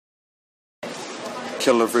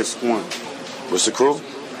Killer Risk 1. What's the crew?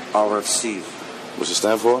 RFC. What's it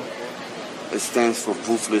stand for? It stands for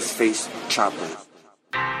Ruthless Face Choppers.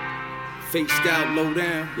 Faced out, low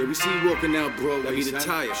down. Yeah, we see you walking out, bro. That be the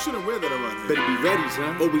tire. Shouldn't wear that around here. Better be ready,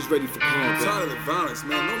 son. Always ready for combat. I'm tired of the violence,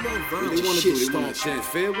 man. No more violence. They want to do. They want to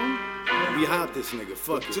fair one. We hop this nigga.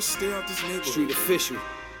 Fuck it. Just stay out this neighborhood. Street official.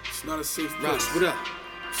 It's not a safe place. Rast, what up?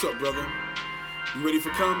 What's up, brother? You ready for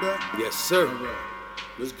combat? Yes, sir. All right.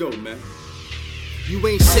 Let's go, man. You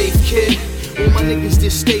ain't safe, kid. All my niggas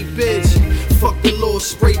just stay bitch. Fuck the law,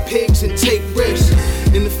 spray pigs and take risks.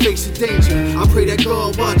 In the face of danger, I pray that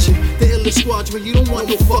God watch you. The illest squadron, you don't want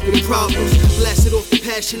no fucking problems. Blasted off the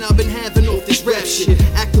passion I've been having off this rap shit.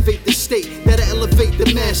 Activate the state, that'll elevate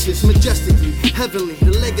the masses. Majestically, heavenly,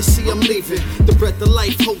 the legacy I'm leaving. The breath of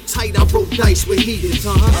life, hold tight, I roll dice with heathens.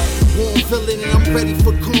 Warm villain and I'm ready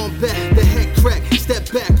for combat. The head crack,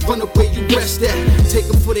 step back, run up where you rest at. Take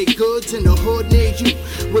them for their goods in the hood near you.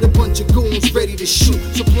 With a bunch of goons ready to shoot.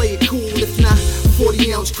 So play it cool, if not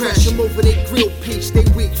 40 ounce crash them over their grill piece. They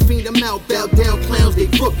weak, fiend them out, bow down clowns, they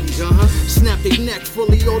rookies. Snap their neck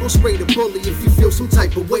fully, auto spray the bully. If you feel some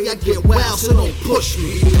type of way, I get wild, so don't push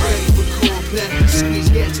me. Be ready for combat, squeeze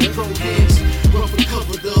gas and throw hands. Run for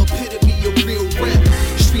cover, the epitome of real rap.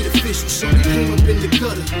 Street official, so we came up in the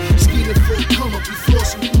gutter. Scheming for a come up before,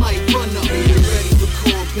 so we might run up. Be ready for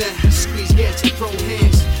combat, squeeze gas and throw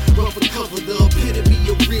hands. Run for cover, the epitome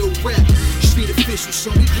of real rap. Street official,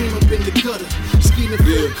 so we came up in the gutter. Scheming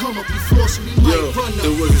for a come up before, so we might run up.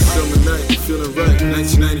 It was a summer night, feeling right.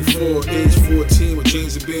 1994, age 14, with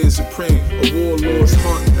dreams of being supreme. A warlord's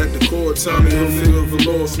heart at the core. Tommy Hilfiger of the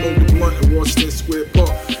law, smoked a blunt in Washington Square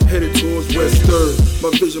Park. Headed towards West 3rd.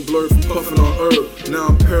 My vision blurred from puffing on herb. Now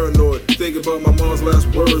I'm paranoid, thinking about my mom's last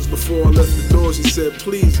words. Before I left the door, she said,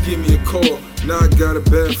 please give me a call. Now I got a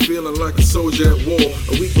bad feeling like a soldier at war.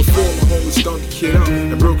 A week before, my homie stomped the kid out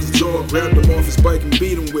and broke his jaw. Grabbed him off his bike and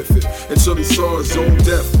beat him with it until he saw his own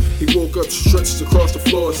death. He woke up stretched across the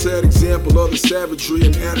floor. A sad example of the savagery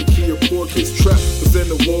and anarchy of poor kids trapped within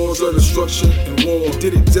the walls of destruction and war.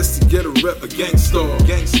 Did it just to get a rep, a gangstar.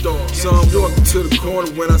 So I'm walking to the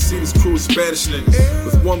corner when I see this crew of Spanish niggas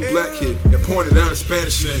with one black kid that pointed out a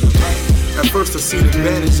Spanish nigga. At first I seen the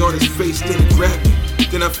bandage on his face, then he grabbed me.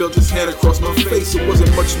 Then I felt his hand across my face. It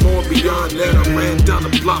wasn't much more beyond that. I ran down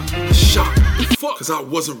the block, I shot. Cause I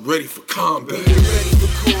wasn't ready for combat. Be ready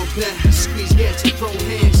for combat. Squeeze gas and throw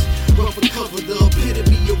hands. Run for cover, the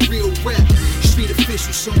epitome of real rap. Street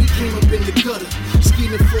official, so we came up in the gutter.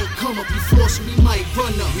 Scheming for a come up before, so we might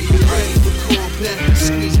run up. Be ready for combat.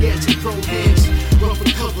 Squeeze gas and throw hands. Run for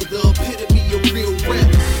cover, the epitome of real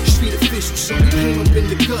rap. Street official, so we came up in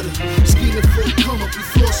the gutter. Scheming for a come up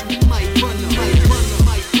before, so we might run up.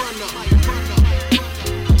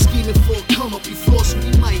 Scheming for a come up before, so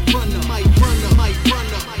we might run up.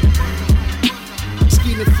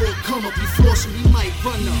 Scheming for a come up before, so we might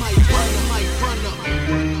run up.